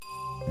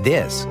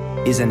This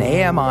is an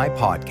AMI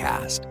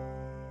podcast.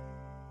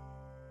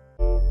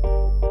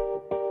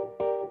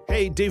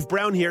 Hey, Dave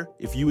Brown here.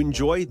 If you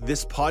enjoy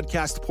this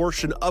podcast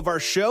portion of our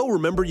show,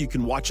 remember you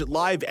can watch it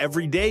live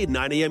every day at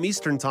 9 a.m.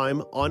 Eastern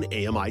Time on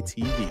AMI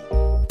TV.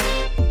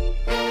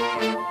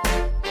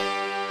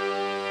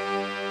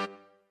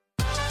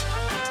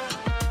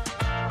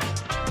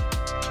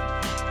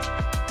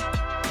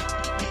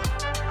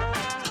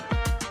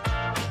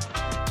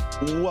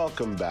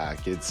 Welcome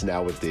back. It's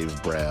Now with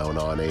Dave Brown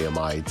on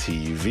AMI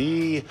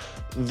TV.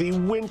 The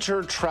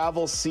winter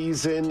travel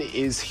season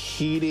is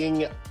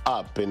heating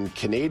up, and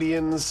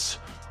Canadians,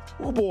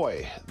 oh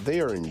boy,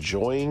 they are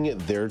enjoying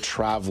their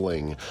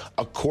traveling.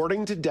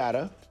 According to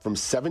data from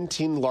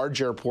 17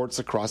 large airports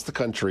across the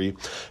country,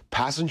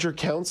 passenger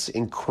counts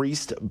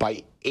increased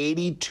by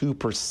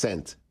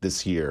 82%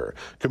 this year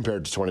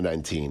compared to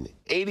 2019.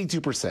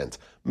 82%.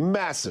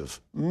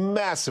 Massive,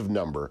 massive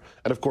number.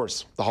 And of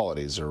course, the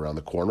holidays are around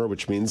the corner,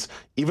 which means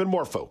even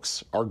more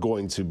folks are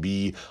going to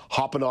be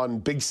hopping on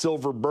big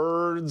silver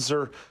birds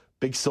or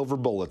big silver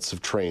bullets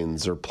of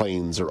trains or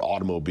planes or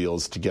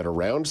automobiles to get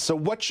around. So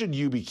what should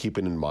you be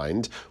keeping in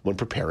mind when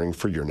preparing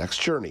for your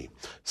next journey?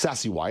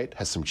 Sassy Wyatt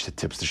has some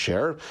tips to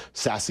share.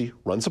 Sassy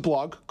runs a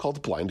blog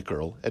called Blind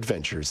Girl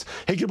Adventures.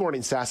 Hey, good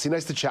morning, Sassy.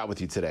 Nice to chat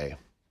with you today.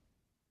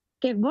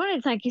 Good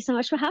morning. Thank you so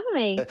much for having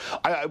me.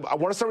 I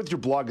want to start with your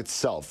blog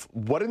itself.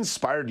 What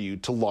inspired you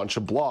to launch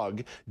a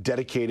blog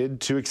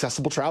dedicated to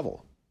accessible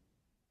travel?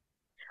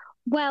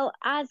 Well,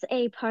 as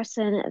a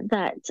person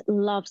that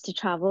loves to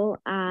travel,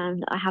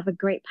 and I have a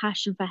great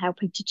passion for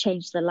helping to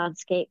change the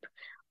landscape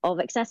of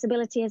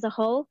accessibility as a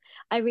whole,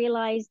 I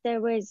realized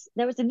there was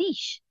a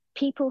niche.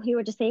 People who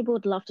are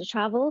disabled love to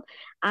travel.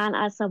 And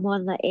as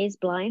someone that is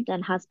blind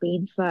and has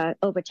been for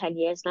over 10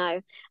 years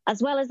now, as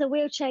well as a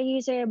wheelchair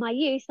user in my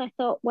youth, I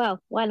thought,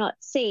 well, why not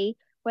see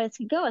where this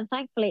can go? And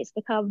thankfully, it's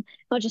become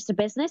not just a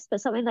business,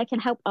 but something that can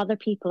help other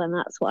people. And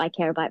that's what I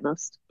care about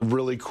most.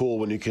 Really cool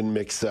when you can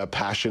mix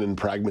passion and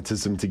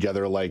pragmatism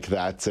together like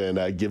that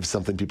and give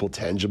something people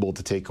tangible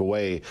to take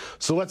away.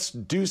 So let's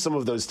do some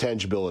of those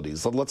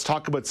tangibilities. Let's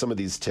talk about some of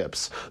these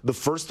tips. The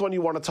first one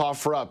you want to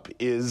offer up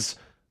is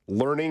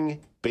learning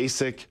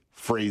basic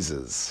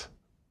phrases.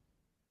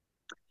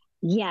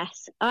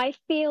 Yes, I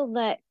feel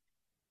that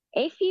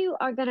if you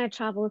are going to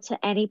travel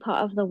to any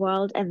part of the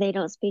world and they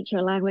don't speak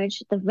your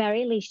language, the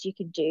very least you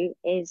can do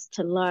is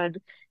to learn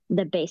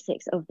the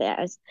basics of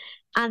theirs.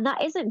 And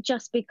that isn't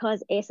just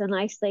because it's a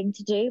nice thing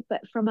to do,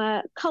 but from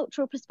a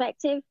cultural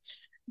perspective,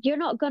 you're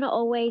not going to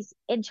always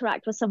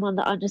interact with someone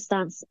that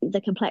understands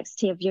the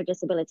complexity of your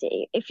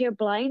disability. If you're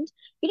blind,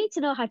 you need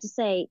to know how to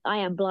say, I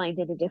am blind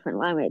in a different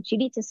language. You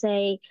need to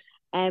say,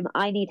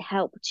 I need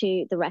help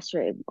to the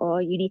restroom,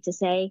 or you need to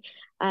say,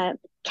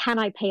 can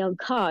I pay on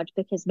card?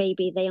 Because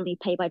maybe they only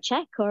pay by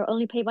check or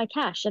only pay by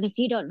cash. And if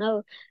you don't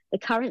know the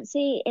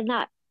currency in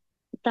that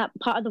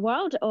part of the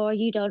world, or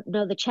you don't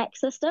know the check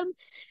system,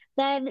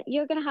 then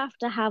you're going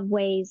to have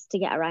ways to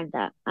get around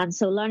that. And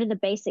so learning the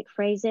basic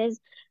phrases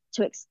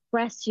to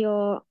express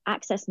your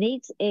access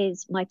needs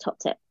is my top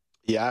tip.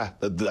 Yeah,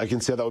 I can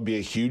say that would be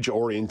a huge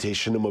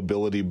orientation and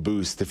mobility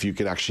boost if you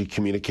can actually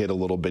communicate a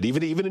little bit,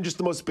 even in just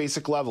the most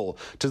basic level,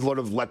 to sort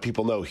of let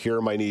people know, here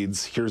are my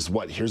needs, here's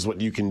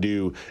what you can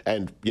do,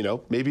 and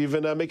maybe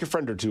even make a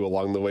friend or two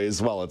along the way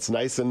as well. It's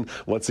nice and,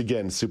 once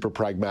again, super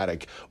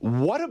pragmatic.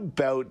 What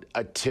about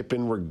a tip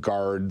in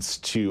regards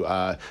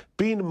to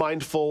being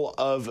mindful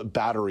of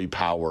battery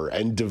power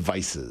and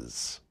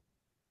devices?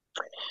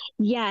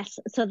 Yes,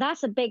 so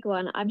that's a big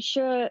one. I'm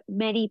sure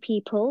many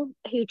people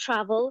who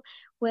travel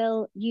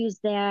will use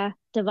their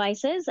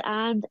devices,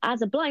 and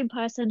as a blind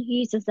person who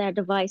uses their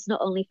device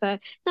not only for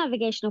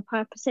navigational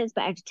purposes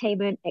but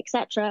entertainment,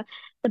 etc.,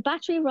 the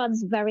battery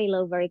runs very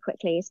low very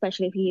quickly,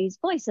 especially if you use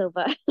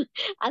voiceover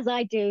as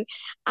I do.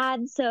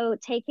 And so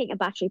taking a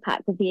battery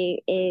pack with you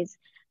is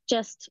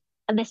just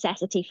a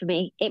necessity for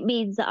me. It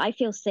means that I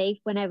feel safe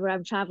whenever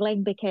I'm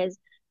traveling, because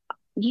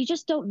you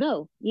just don't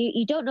know.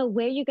 You don't know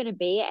where you're going to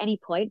be at any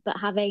point, but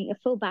having a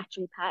full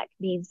battery pack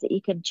means that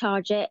you can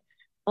charge it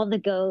on the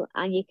go,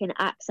 and you can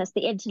access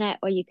the internet,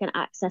 or you can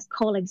access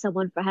calling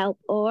someone for help,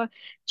 or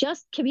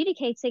just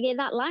communicating in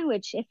that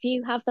language if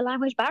you have the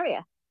language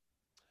barrier.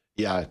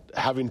 Yeah,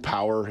 having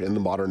power in the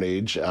modern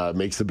age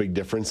makes a big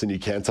difference, and you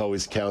can't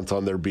always count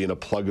on there being a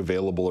plug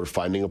available or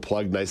finding a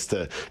plug. Nice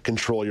to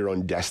control your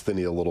own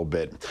destiny a little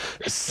bit.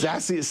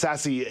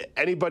 Sassy,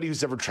 anybody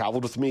who's ever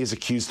traveled with me has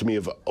accused me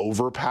of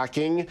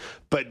overpacking,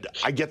 but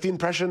I get the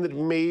impression that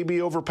maybe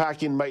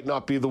overpacking might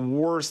not be the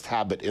worst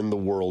habit in the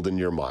world in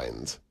your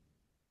mind.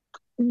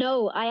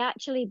 No, I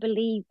actually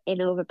believe in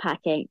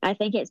overpacking. I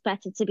think it's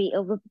better to be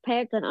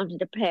overprepared than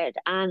underprepared.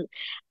 And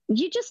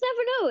you just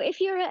never know if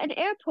you're at an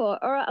airport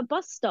or at a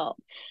bus stop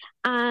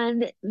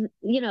and,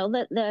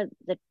 the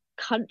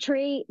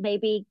country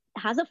maybe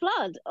has a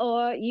flood,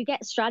 or you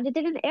get stranded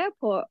in an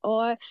airport,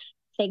 or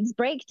things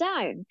break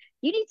down.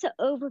 You need to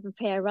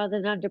over-prepare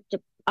rather than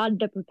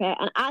under-prepare.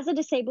 And as a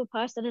disabled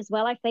person as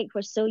well, I think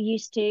we're so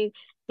used to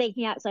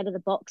thinking outside of the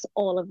box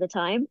all of the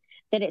time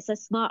that it's a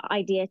smart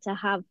idea to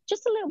have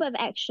just a little bit of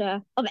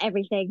extra of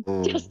everything,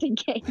 just in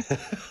case.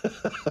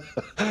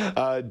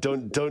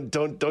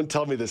 Don't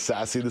tell me this,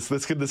 Sassy.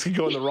 This could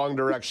go in the wrong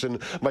direction.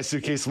 My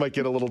suitcase might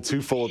get a little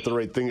too full at the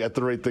rate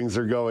things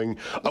are going.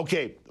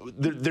 Okay,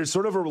 there's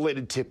sort of a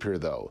related tip here,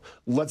 though.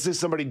 Let's say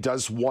somebody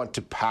does want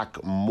to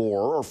pack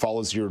more or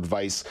follows your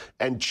advice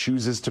and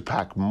chooses to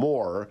pack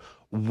more.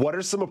 What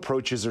are some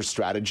approaches or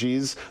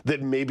strategies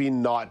that may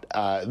not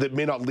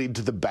lead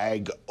to the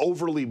bag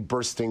overly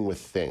bursting with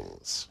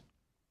things?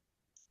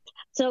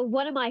 So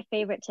one of my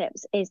favorite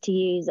tips is to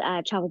use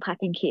travel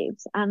packing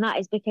cubes, and that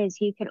is because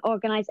you can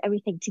organize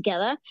everything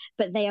together,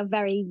 but they are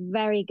very,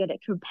 very good at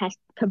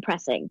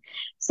compressing.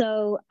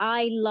 So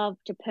I love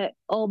to put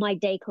all my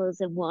day clothes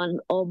in one,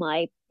 all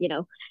my,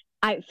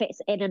 outfits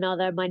in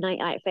another, my night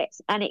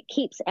outfits, and it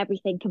keeps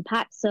everything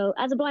compact. So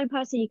as a blind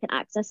person, you can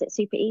access it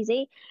super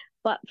easy.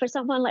 But for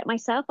someone like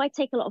myself, I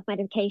take a lot of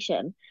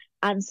medication,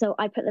 and so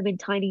I put them in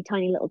tiny,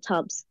 tiny little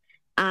tubs.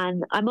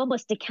 And I'm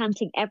almost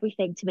decanting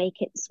everything to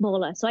make it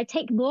smaller. So I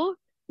take more,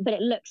 but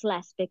it looks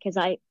less because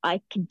I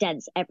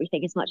condense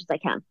everything as much as I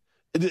can.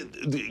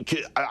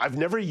 I've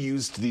never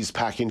used these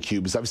packing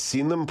cubes. I've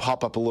seen them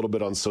pop up a little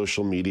bit on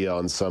social media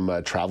on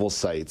some travel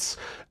sites.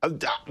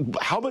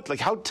 How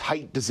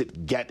tight does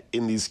it get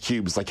in these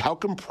cubes? Like, how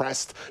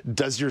compressed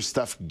does your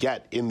stuff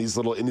get in these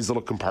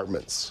little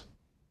compartments?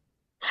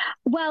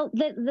 Well,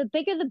 the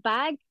bigger the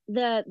bag,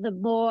 the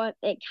more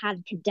it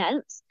can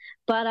condense.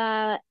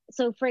 But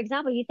so for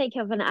example, you think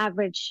of an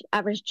average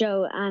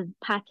Joe and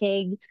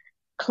packing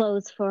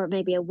clothes for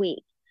maybe a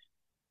week.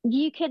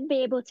 You can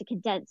be able to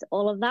condense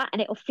all of that,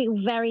 and it will feel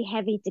very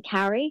heavy to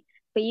carry,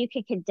 but you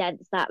can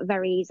condense that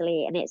very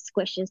easily, and it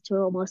squishes to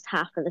almost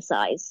half of the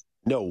size.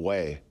 No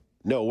way.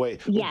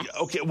 Yes.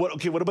 Okay.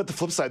 What about the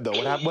flip side though?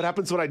 What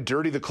happens when I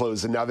dirty the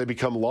clothes and now they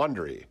become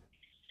laundry?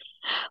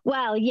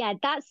 Well, yeah,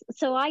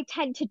 so I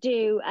tend to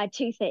do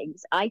two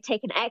things. I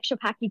take an extra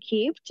packing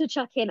cube to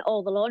chuck in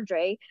all the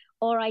laundry,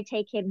 or I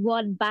take in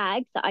one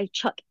bag that I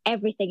chuck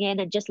everything in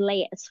and just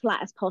lay it as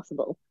flat as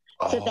possible.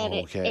 So then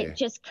it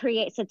just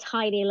creates a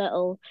tiny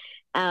little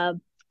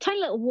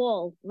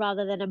wall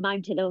rather than a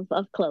mountain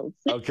of clothes.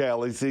 Okay,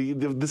 let's see.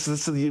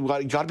 This you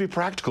got to be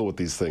practical with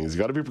these things.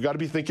 You got to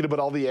be thinking about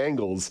all the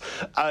angles.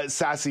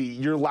 Sassy,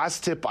 your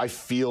last tip I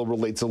feel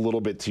relates a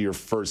little bit to your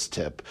first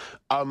tip.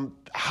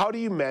 How do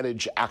you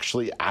manage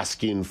actually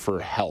asking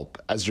for help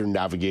as you're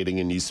navigating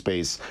a new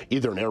space,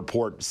 either an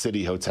airport,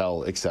 city,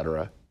 hotel,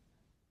 etc.?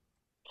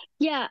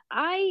 Yeah,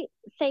 I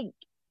think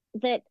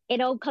that it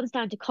all comes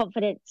down to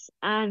confidence.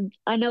 And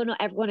I know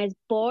not everyone is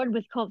born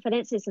with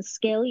confidence. It's a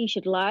skill you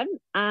should learn.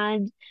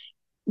 And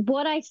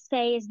what I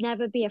say is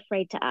never be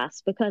afraid to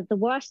ask, because the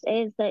worst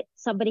is that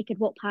somebody could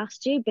walk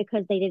past you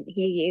because they didn't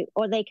hear you,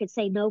 or they could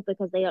say no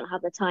because they don't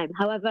have the time.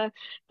 However,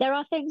 there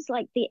are things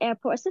like the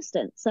airport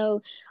assistant.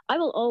 So I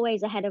will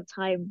always ahead of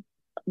time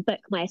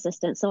book my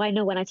assistant. So I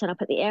know when I turn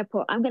up at the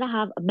airport, I'm going to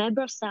have a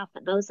member of staff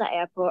that knows that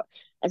airport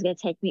is going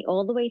to take me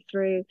all the way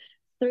through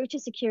to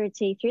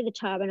security, through the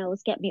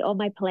terminals, get me on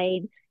my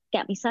plane,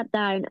 get me sat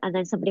down, and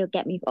then somebody will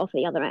get me off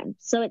the other end.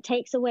 So it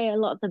takes away a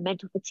lot of the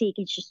mental fatigue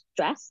and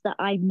stress that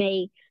I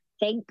may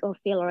think or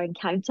feel or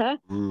encounter.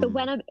 But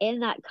when I'm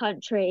in that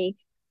country,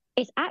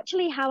 it's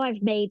actually how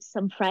I've made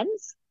some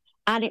friends,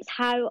 and it's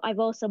how I've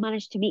also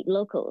managed to meet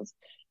locals.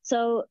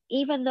 So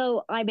even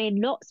though I may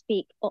not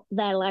speak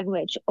their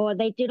language or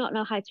they do not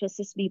know how to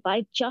assist me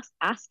by just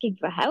asking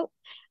for help,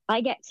 I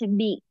get to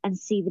meet and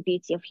see the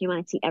beauty of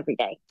humanity every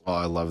day. Oh,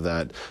 I love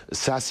that.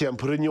 Sassy, I'm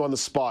putting you on the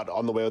spot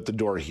on the way out the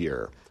door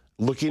here.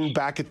 Looking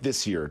back at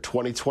this year,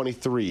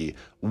 2023,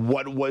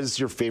 what was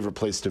your favorite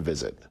place to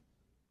visit?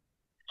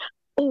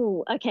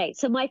 Oh, okay.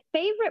 So my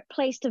favorite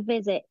place to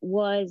visit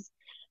was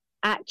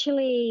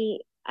actually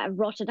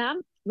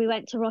Rotterdam. We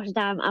went to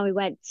Rotterdam and we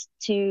went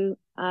to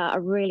a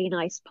really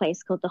nice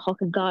place called the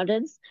Hocken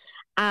Gardens.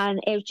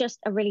 And it was just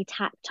a really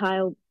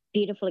tactile,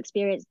 beautiful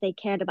experience. They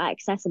cared about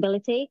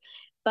accessibility.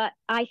 But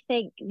I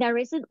think there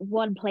isn't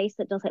one place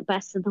that does it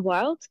best in the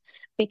world,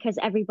 because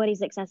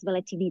everybody's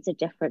accessibility needs are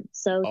different.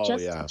 So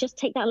just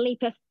take that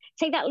leap of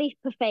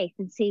faith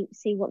and see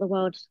what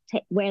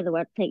where the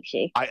world takes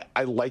you.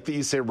 I like that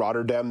you say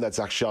Rotterdam. That's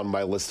actually on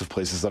my list of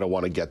places that I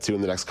want to get to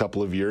in the next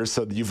couple of years.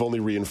 So you've only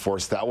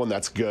reinforced that one.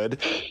 That's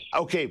good.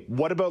 Okay,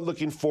 what about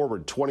looking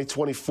forward?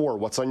 2024,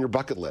 what's on your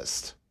bucket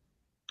list?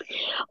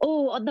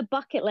 Oh, on the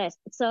bucket list.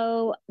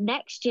 So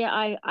next year,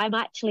 I'm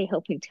actually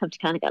hoping to come to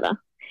Canada.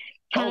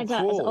 Canada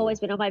has always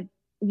been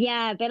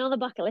been on the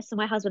bucket list of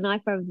my husband and I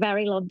for a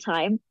very long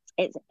time.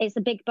 It's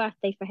a big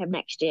birthday for him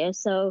next year,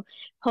 so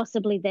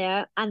possibly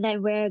there. And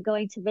then we're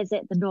going to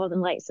visit the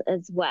Northern Lights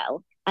as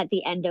well at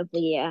the end of the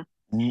year.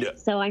 No.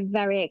 So I'm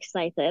very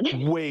excited.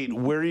 Wait,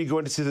 where are you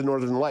going to see the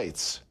Northern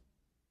Lights?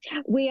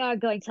 We are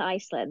going to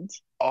Iceland.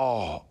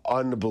 Oh,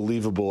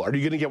 unbelievable. Are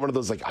you going to get one of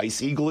those like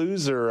ice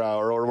igloos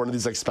or one of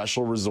these like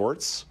special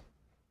resorts?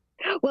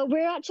 Well,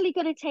 we're actually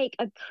going to take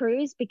a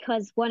cruise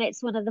because, one,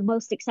 it's one of the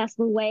most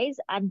accessible ways,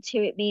 and two,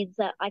 it means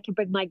that I can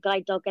bring my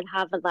guide dog and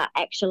have that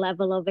extra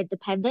level of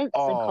independence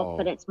and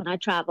confidence when I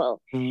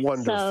travel.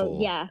 Wonderful. So,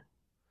 yeah.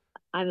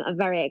 I'm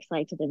very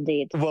excited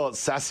indeed. Well,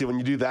 Sassy, when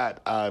you do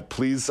that,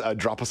 please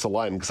drop us a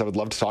line, because I would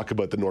love to talk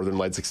about the Northern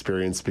Lights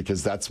experience,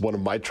 because that's one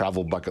of my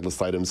travel bucket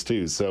list items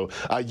too. So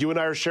you and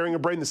I are sharing a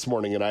brain this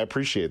morning, and I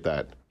appreciate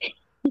that.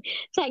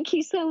 Thank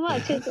you so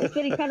much. It's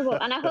been incredible.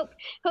 And I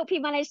hope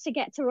you managed to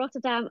get to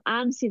Rotterdam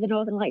and see the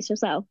Northern Lights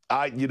yourself.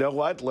 You know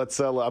what? I'm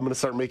going to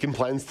start making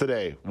plans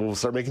today. We'll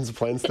start making some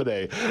plans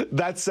today.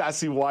 That's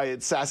Sassy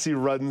Wyatt. Sassy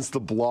runs the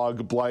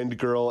blog Blind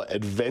Girl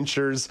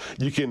Adventures.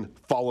 You can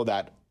follow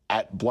that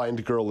at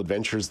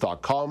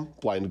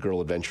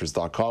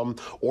blindgirladventures.com,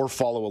 or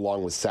follow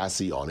along with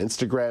Sassy on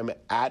Instagram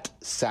at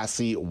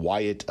Sassy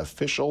Wyatt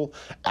Official,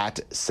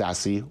 at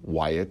Sassy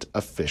Wyatt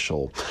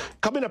Official.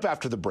 Coming up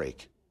after the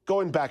break,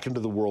 going back into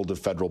the world of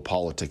federal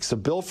politics, a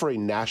bill for a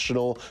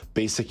national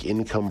basic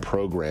income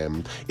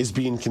program is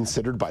being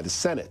considered by the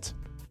Senate.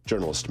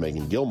 Journalist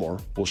Megan Gilmore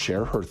will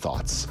share her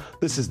thoughts.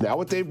 This is Now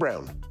with Dave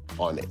Brown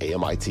on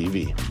AMI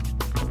TV.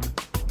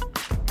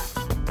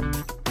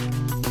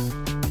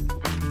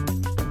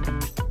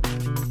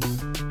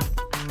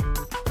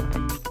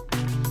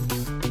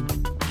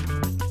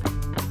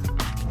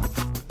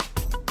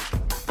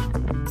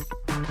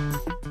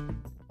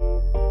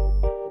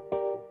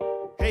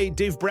 Hey,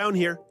 Dave Brown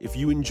here. If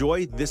you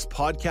enjoy this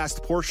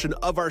podcast portion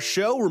of our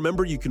show,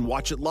 remember you can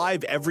watch it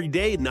live every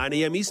day at 9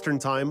 a.m. Eastern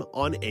Time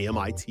on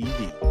AMI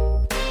TV.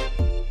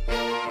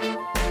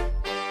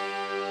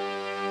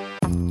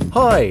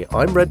 Hi,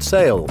 I'm Red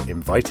Sail,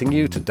 inviting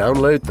you to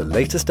download the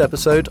latest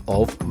episode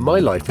of My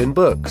Life in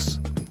Books,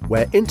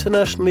 where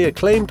internationally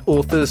acclaimed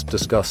authors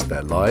discuss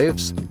their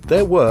lives,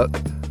 their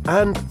work,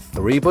 and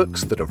 3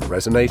 books that have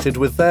resonated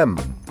with them.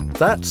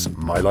 That's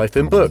My Life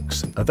in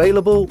Books,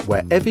 available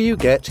wherever you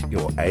get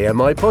your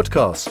AMI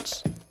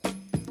podcasts.